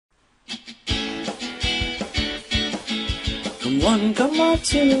Come on, come on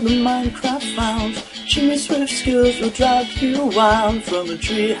to the Minecraft Files. Jimmy Swift skills will drive you wild. From a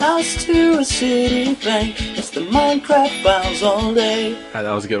treehouse to a city bank, it's the Minecraft Files all day.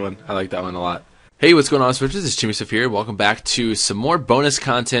 That was a good one. I like that one a lot. Hey, what's going on, Switchers? It's Jimmy Swift here. Welcome back to some more bonus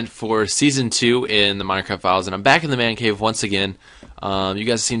content for Season 2 in the Minecraft Files. And I'm back in the Mancave once again. You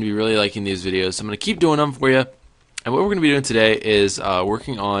guys seem to be really liking these videos, so I'm going to keep doing them for you. And what we're going to be doing today is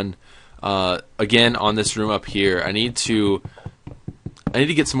working on, again, on this room up here. I need to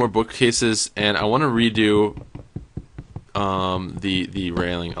get some more bookcases, and I want to redo the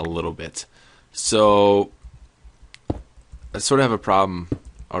railing a little bit. So I sort of have a problem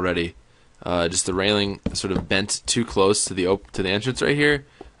already. Just the railing sort of bent too close to the entrance right here.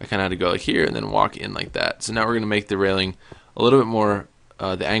 I kind of had to go like here and then walk in like that. So now we're going to make the railing a little bit more,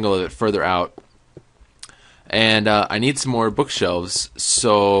 the angle of it further out. And I need some more bookshelves.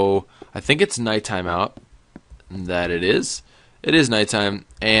 So I think it's nighttime out. That it is. It is nighttime,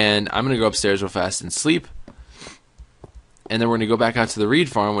 and I'm going to go upstairs real fast and sleep. And then we're going to go back out to the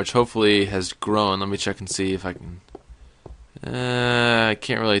reed farm, which hopefully has grown. Let me check and see if I can. I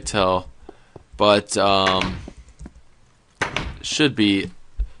can't really tell, but should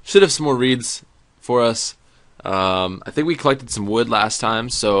have some more reeds for us. I think we collected some wood last time,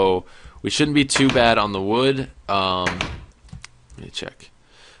 so we shouldn't be too bad on the wood. Let me check.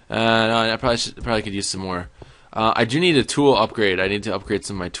 No, I probably could use some more. I do need a tool upgrade. I need to upgrade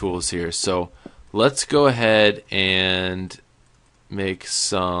some of my tools here. So let's go ahead and make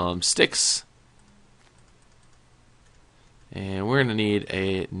some sticks. And we're going to need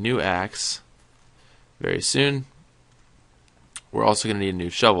a new axe very soon. We're also going to need a new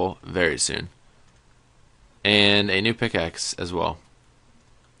shovel very soon. And a new pickaxe as well.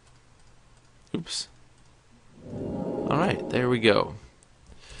 Oops. Alright, there we go.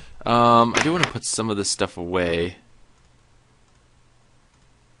 I do want to put some of this stuff away.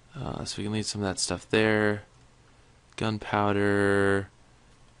 So we can leave some of that stuff there. Gunpowder.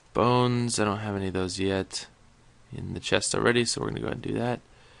 Bones. I don't have any of those yet in the chest already, so we're going to go ahead and do that.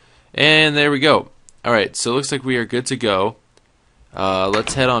 And there we go. Alright, so it looks like we are good to go.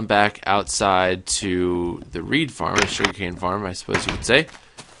 Let's head on back outside to the reed farm, or sugarcane farm, I suppose you could say,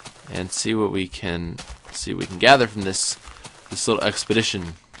 and see what we can gather from this little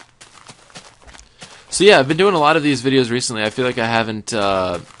expedition. So yeah, I've been doing a lot of these videos recently. I feel like I haven't.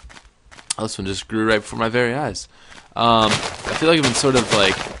 Oh, this one just grew right before my very eyes. I feel like I've been sort of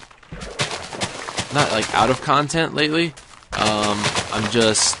like not like out of content lately. I've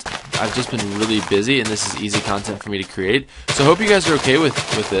just been really busy, and this is easy content for me to create. So I hope you guys are okay with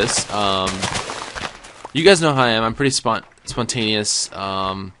this. You guys know how I am. I'm pretty spontaneous.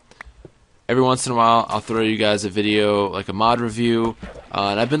 Every once in a while, I'll throw you guys a video, like a mod review.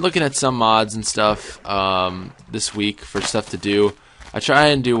 And I've been looking at some mods and stuff this week for stuff to do. I try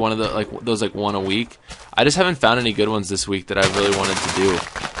and do one of those one a week. I just haven't found any good ones this week that I really wanted to do.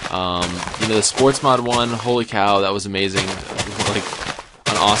 The sports mod one, holy cow, that was amazing. Like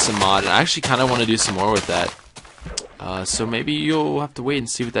an awesome mod, and I actually kind of want to do some more with that. So maybe you'll have to wait and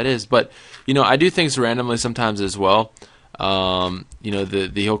see what that is. But I do things randomly sometimes as well.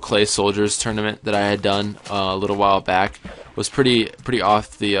 The whole Clay Soldiers tournament that I had done a little while back was pretty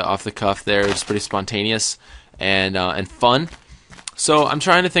off the cuff. There, it was pretty spontaneous and fun. So I'm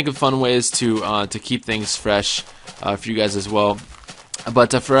trying to think of fun ways to keep things fresh for you guys as well.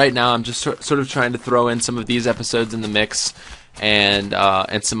 But for right now, I'm just sort of trying to throw in some of these episodes in the mix, and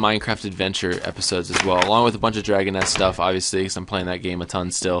some Minecraft Adventure episodes as well, along with a bunch of Dragon Nest stuff, obviously, because I'm playing that game a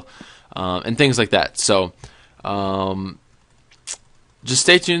ton still, and things like that. So. Just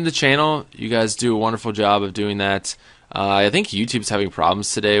stay tuned to the channel. You guys do a wonderful job of doing that. I think YouTube's having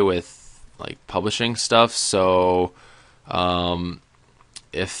problems today with publishing stuff. So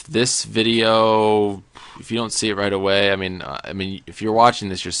if this video, if you don't see it right away, I mean, if you're watching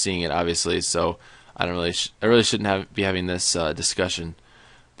this, you're seeing it obviously. So I really shouldn't be having this discussion.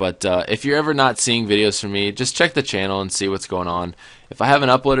 But if you're ever not seeing videos from me, just check the channel and see what's going on. If I haven't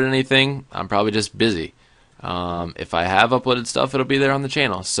uploaded anything, I'm probably just busy. If I have uploaded stuff, it'll be there on the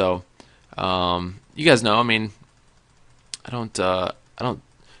channel. So, you guys know. I mean, I don't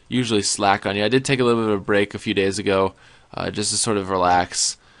usually slack on you. I did take a little bit of a break a few days ago, just to sort of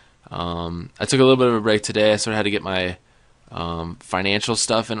relax. I took a little bit of a break today. I sort of had to get my financial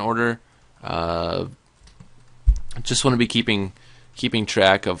stuff in order. Just want to be keeping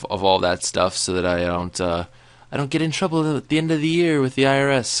track of all that stuff so that I don't get in trouble at the end of the year with the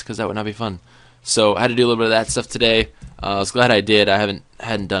IRS, because that would not be fun. So I had to do a little bit of that stuff today. I was glad I did. I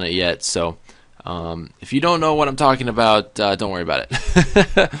hadn't done it yet. So if you don't know what I'm talking about, don't worry about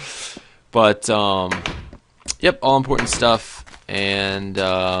it. But yep, all important stuff. And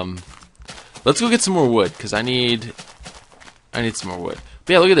let's go get some more wood, because I need some more wood.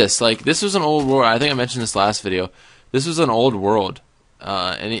 But yeah, look at this. Like, this was an old world. I think I mentioned this last video. This was an old world,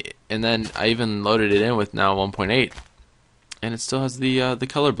 and then I even loaded it in with now 1.8, and it still has the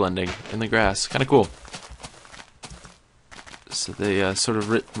color blending in the grass. Kind of cool. So they sort of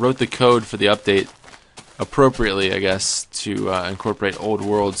wrote the code for the update appropriately, I guess, to incorporate old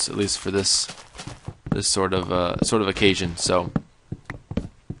worlds, at least for this sort of occasion. So,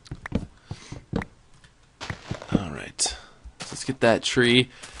 all right, let's get that tree,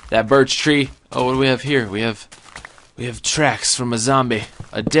 that birch tree. Oh, what do we have here? We have tracks from a zombie,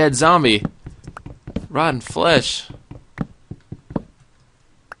 a dead zombie, rotten flesh.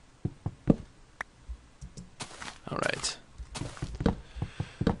 All right,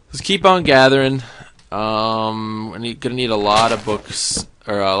 let's keep on gathering. We're gonna need a lot of books,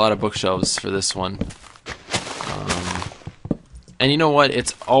 or a lot of bookshelves for this one. And you know what?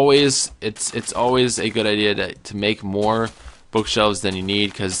 It's always a good idea to make more bookshelves than you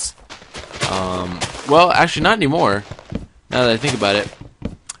need, because, well, actually not anymore. Now that I think about it,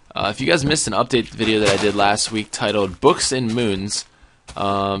 if you guys missed an update video that I did last week titled "Books and Moons,"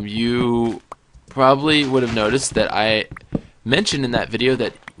 you probably would have noticed that I mentioned in that video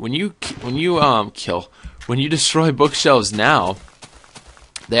that when you destroy bookshelves now,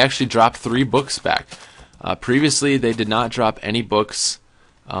 they actually drop 3 books back. Previously, they did not drop any books.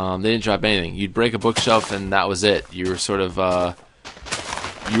 They didn't drop anything. You'd break a bookshelf, and that was it. You were sort of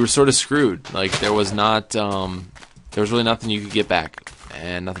screwed. Like, there was really nothing you could get back,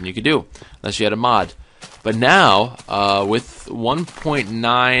 and nothing you could do unless you had a mod. But now, with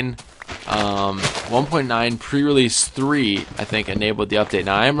 1.9 pre-release 3, I think, enabled the update.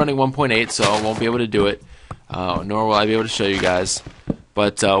 Now, I am running 1.8, so I won't be able to do it, nor will I be able to show you guys.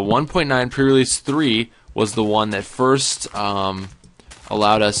 But 1.9 pre-release 3 was the one that first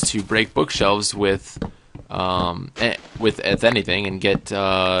allowed us to break bookshelves with if anything, and get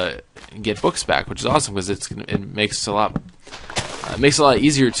books back, which is awesome, because it makes it a lot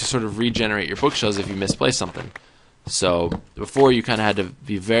easier to sort of regenerate your bookshelves if you misplace something. So before, you kind of had to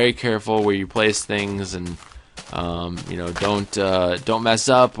be very careful where you place things, and don't mess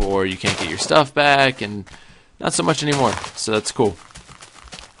up, or you can't get your stuff back, and not so much anymore. So that's cool.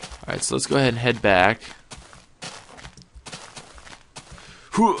 All right, so let's go ahead and head back.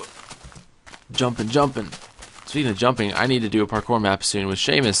 Jumping. Speaking of jumping, I need to do a parkour map soon with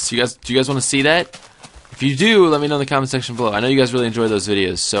Seamus. Do you guys want to see that? If you do, let me know in the comment section below. I know you guys really enjoy those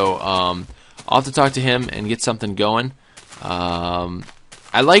videos, so I'll have to talk to him and get something going.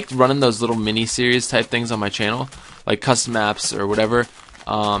 I like running those little mini-series type things on my channel, like custom maps or whatever.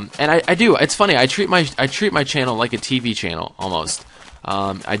 And I do. It's funny. I treat my channel like a TV channel almost.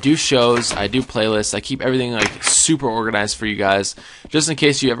 I do shows, I do playlists, I keep everything like super organized for you guys, just in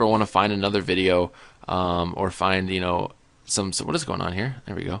case you ever want to find another video, or find, some what is going on here?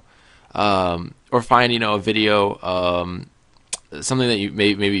 There we go. Or find, a video, something that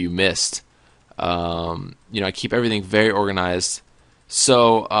maybe you missed. I keep everything very organized.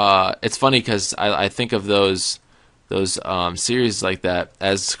 So it's funny, because I think of those series like that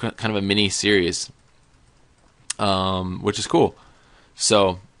as kind of a mini series, which is cool.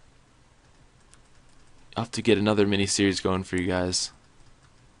 So I'll have to get another mini series going for you guys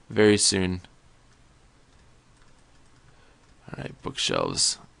very soon. Alright,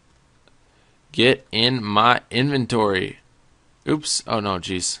 bookshelves. Get in my inventory. Oops. Oh no,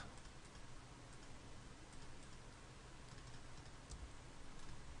 jeez.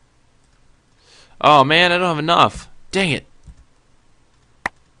 Oh man, I don't have enough. Dang it.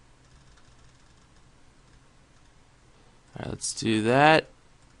 Alright, let's do that.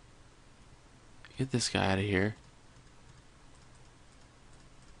 Get this guy out of here.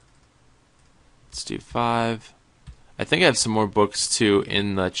 Let's do 5. I think I have some more books too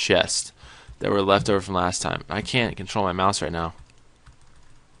in the chest that were left over from last time. I can't control my mouse right now.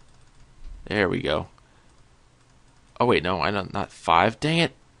 There we go. Oh wait, no, not 5. Dang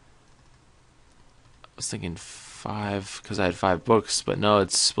it. I was thinking 5 because I had 5 books, but no,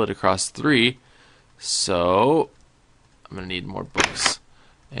 it's split across 3. So I'm gonna need more books.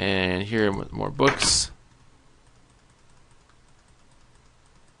 And here with more books.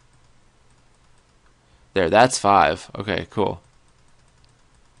 There, that's 5. Okay, cool.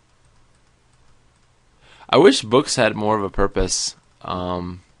 I wish books had more of a purpose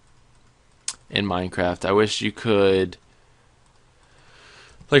in Minecraft. I wish you could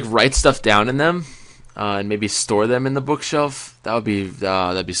like write stuff down in them and maybe store them in the bookshelf. That'd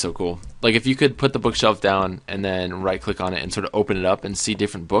be so cool. Like if you could put the bookshelf down and then right click on it and sort of open it up and see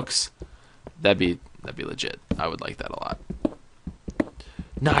different books. That'd be That'd be legit. I would like that a lot.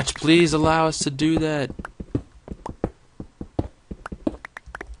 Notch, please allow us to do that.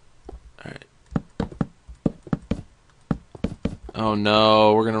 Alright. Oh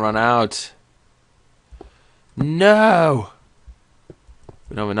no, we're gonna run out. No!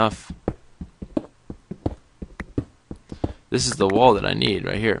 We don't have enough. This is the wall that I need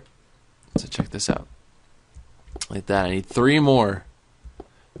right here. So check this out. Like that. I need 3 more.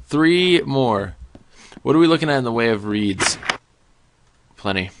 3 more. What are we looking at in the way of reeds?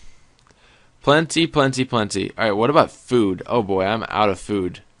 Plenty. Plenty, plenty, plenty. Alright, what about food? Oh boy, I'm out of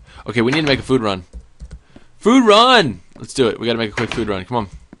food. Okay, we need to make a food run. Food run! Let's do it. We gotta make a quick food run. Come on.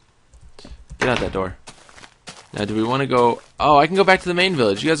 Get out that door. Now, do we want to go... Oh, I can go back to the main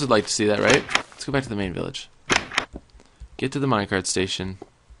village. You guys would like to see that, right? Let's go back to the main village. Get to the minecart station.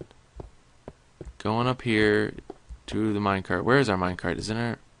 Going up here to the minecart. Where is our minecart? Isn't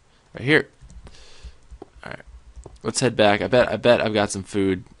it right here? Alright. Let's head back. I bet I've got some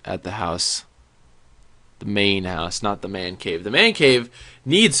food at the house. The main house, not the man cave. The man cave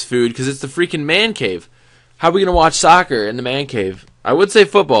needs food because it's the freaking man cave. How are we going to watch soccer in the man cave? I would say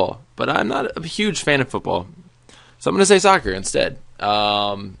football, but I'm not a huge fan of football. So I'm going to say soccer instead.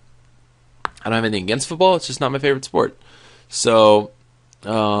 I don't have anything against football. It's just not my favorite sport. So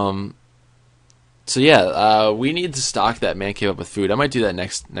yeah, we need to stock that man cave up with food. I might do that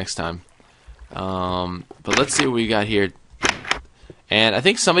next time. But let's see what we got here. And I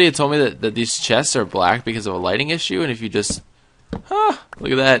think somebody had told me that these chests are black because of a lighting issue. And if you just,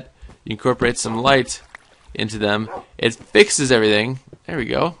 look at that, you incorporate some light into them, it fixes everything. There we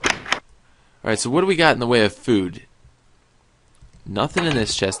go. All right, so what do we got in the way of food? Nothing in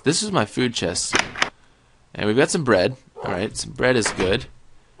this chest. This is my food chest. And we've got some bread. Alright, some bread is good.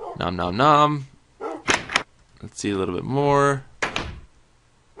 Nom nom nom. Let's see a little bit more.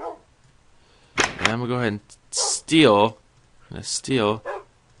 And I'm going to go ahead and steal. I'm going to steal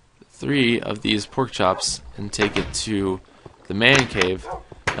 3 of these pork chops and take it to the man cave.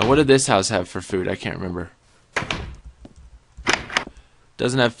 Now what did this house have for food? I can't remember.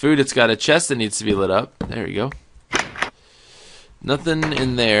 Doesn't have food. It's got a chest that needs to be lit up. There you go. Nothing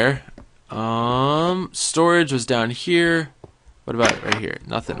in there. Storage was down here. What about right here?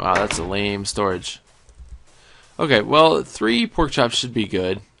 Nothing. Wow, that's a lame storage. Okay, well, 3 pork chops should be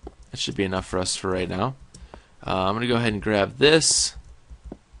good. That should be enough for us for right now. I'm gonna go ahead and grab this.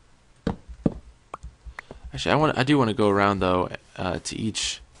 Actually, I do want to go around though to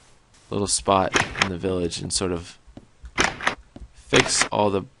each little spot in the village and sort of fix all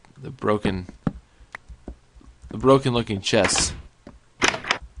the broken looking chests.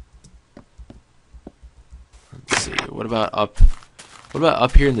 Let's see. What about up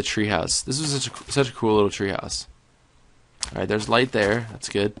here in the treehouse? This is such a cool little treehouse. All right, there's light there. That's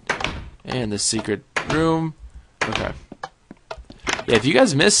good. And the secret room. Okay. Yeah, if you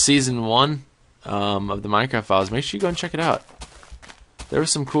guys missed season 1 of the Minecraft Files, make sure you go and check it out. There were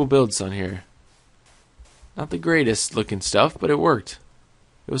some cool builds on here. Not the greatest looking stuff, but it worked.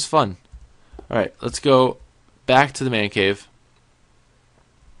 It was fun. All right, let's go back to the man cave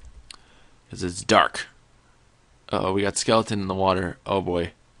because it's dark. Uh-oh, we got skeleton in the water. Oh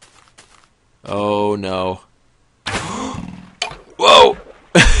boy. Oh no. Whoa!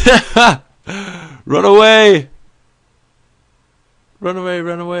 Run away! Run away,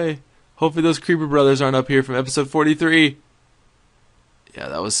 run away. Hopefully those creeper brothers aren't up here from episode 43. Yeah,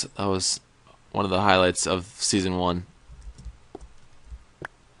 that was one of the highlights of season 1.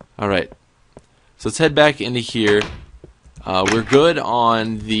 Alright. So let's head back into here. We're good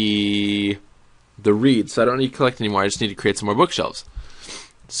on the reeds, so I don't need to collect anymore. I just need to create some more bookshelves.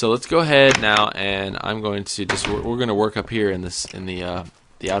 So let's go ahead now, and I'm going to just we're going to work up here in the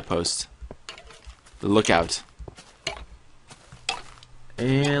outpost, the lookout,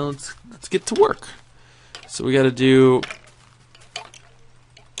 and let's get to work. So we got to do.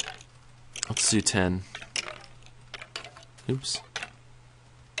 Let's do 10. Oops.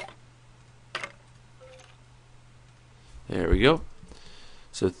 There we go.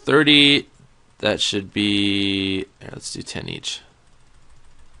 So 30. That should be. Here, let's do 10 each.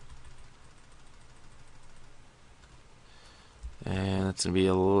 And that's going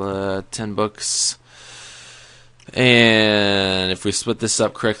to be 10 books. And if we split this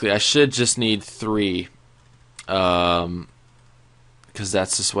up correctly, I should just need 3. Because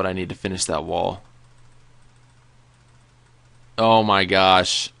that's just what I need to finish that wall. Oh my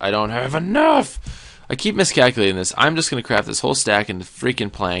gosh. I don't have enough. I keep miscalculating this. I'm just going to craft this whole stack into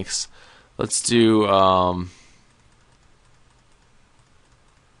freaking planks. Let's do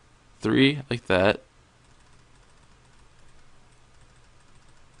 3 like that.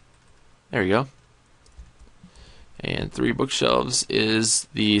 There we go. And 3 bookshelves is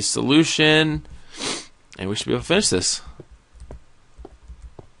the solution. And we should be able to finish this.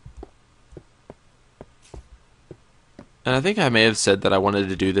 And I think I may have said that I wanted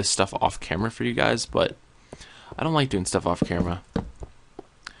to do this stuff off camera for you guys, but I don't like doing stuff off camera.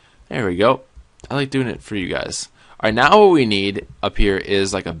 There we go. I like doing it for you guys. Alright, now what we need up here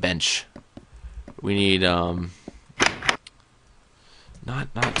is like a bench. We need not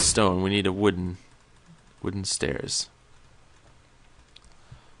stone, we need a wooden stairs.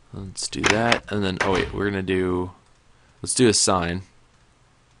 Let's do that, and then oh wait, let's do a sign.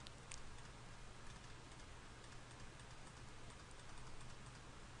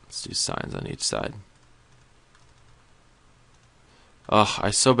 Let's do signs on each side. Oh, I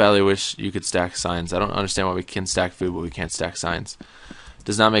so badly wish you could stack signs. I don't understand why we can stack food, but we can't stack signs.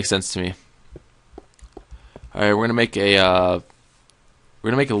 Does not make sense to me. All right, we're gonna make a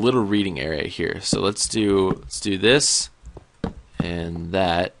little reading area here. So let's do this and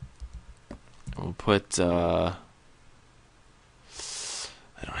that. And we'll put. I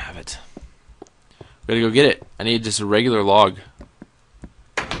don't have it. Gotta go get it. I need just a regular log.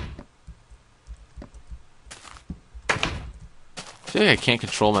 I feel like I can't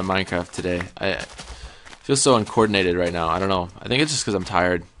control my Minecraft today. I feel so uncoordinated right now. I don't know. I think it's just because I'm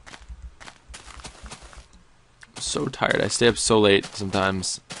tired. I'm so tired. I stay up so late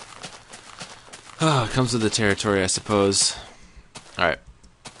sometimes. Oh, it comes with the territory, I suppose. Alright.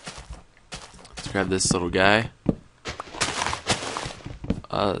 Let's grab this little guy.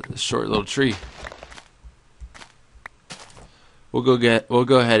 This short little tree. We'll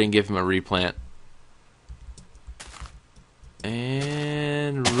go ahead and give him a replant.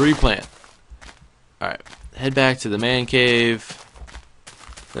 And replant. Alright, head back to the man cave.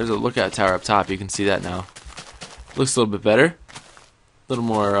 There's a lookout tower up top. You can see that now. Looks a little bit better. A little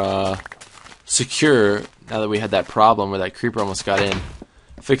more secure now that we had that problem where that creeper almost got in.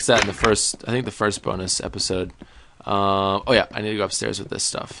 Fixed that in the first, I think the first bonus episode. Oh yeah, I need to go upstairs with this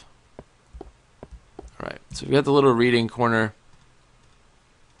stuff. Alright, so we've got the little reading corner.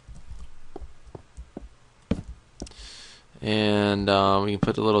 And we can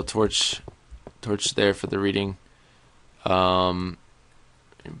put a little torch there for the reading. And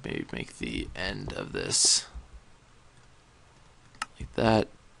maybe make the end of this like that.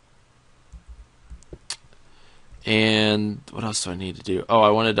 And what else do I need to do? Oh, I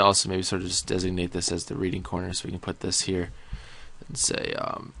wanted to also maybe sort of just designate this as the reading corner, so we can put this here and say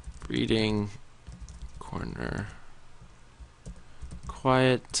reading corner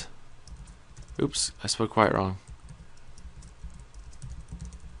quiet. Oops, I spelled quiet wrong.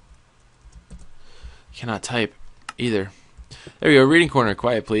 Cannot type either. There we go. Reading corner,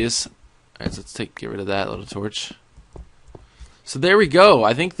 quiet, please. All right, so let's get rid of that little torch. So there we go.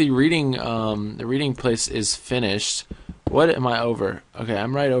 I think the reading place is finished. What am I over? Okay,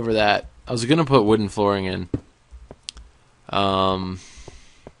 I'm right over that. I was gonna put wooden flooring in,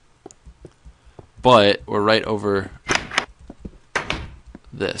 but we're right over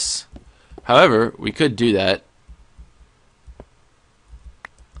this. However, we could do that.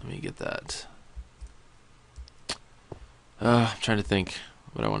 Let me get that. I'm trying to think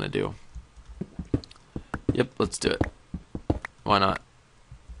what I want to do. Yep, let's do it. Why not?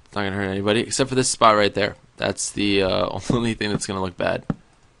 It's not going to hurt anybody, except for this spot right there. That's the only thing that's going to look bad.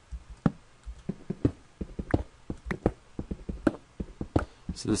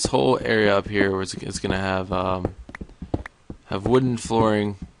 So this whole area up here is going to have wooden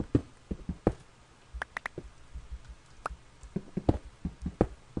flooring.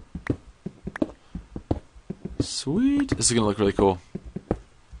 Sweet. This is going to look really cool.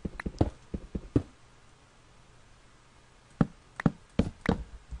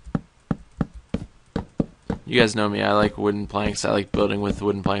 You guys know me. I like wooden planks. I like building with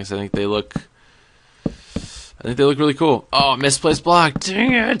wooden planks. I think they look really cool. Oh, misplaced block.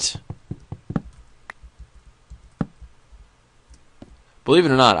 Dang it. Believe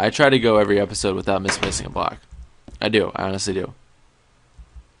it or not, I try to go every episode without misplacing a block. I do. I honestly do.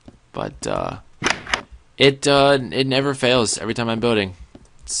 But it never fails every time I'm building.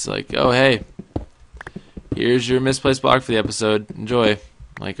 It's like, oh hey, here's your misplaced block for the episode. Enjoy. I'm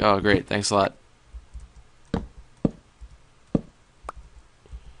like, oh great, thanks a lot.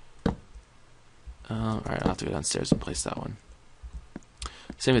 Alright, I'll have to go downstairs and place that one.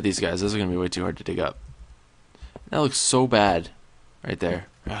 Same with these guys. Those are going to be way too hard to dig up. That looks so bad right there.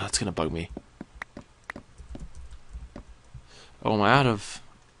 Oh, that's going to bug me. Oh, am I out of...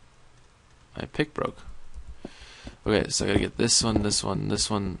 My pick broke. Okay, so I got to get this one, this one, this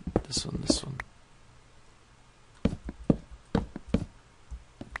one, this one, this one.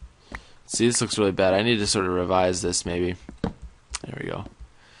 See, this looks really bad. I need to sort of revise this, maybe. There we go.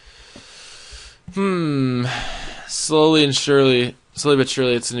 Slowly but surely,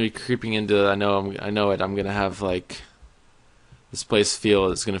 it's going to be creeping into. I know it. I'm going to have like this place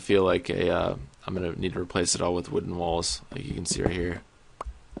feel. It's going to feel like a. I'm going to need to replace it all with wooden walls, like you can see right here.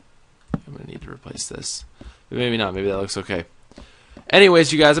 I'm going to need to replace this, but maybe not. Maybe that looks okay.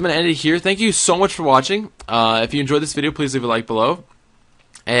 Anyways, you guys, I'm going to end it here. Thank you so much for watching. If you enjoyed this video, please leave a like below.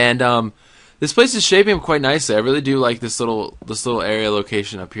 And this place is shaping up quite nicely. I really do like this little area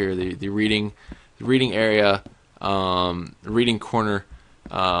location up here, the reading area, reading corner.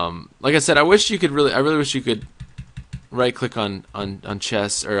 Like I said, I really wish you could right click on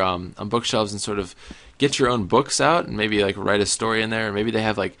chests or on bookshelves and sort of get your own books out and maybe like write a story in there. Or maybe they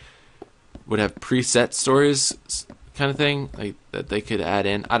have would have preset stories kind of thing like that they could add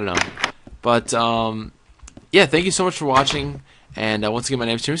in. I don't know, but yeah, thank you so much for watching. And once again, my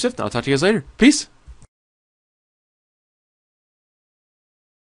name is Jimmy Swift, and I'll talk to you guys later. Peace!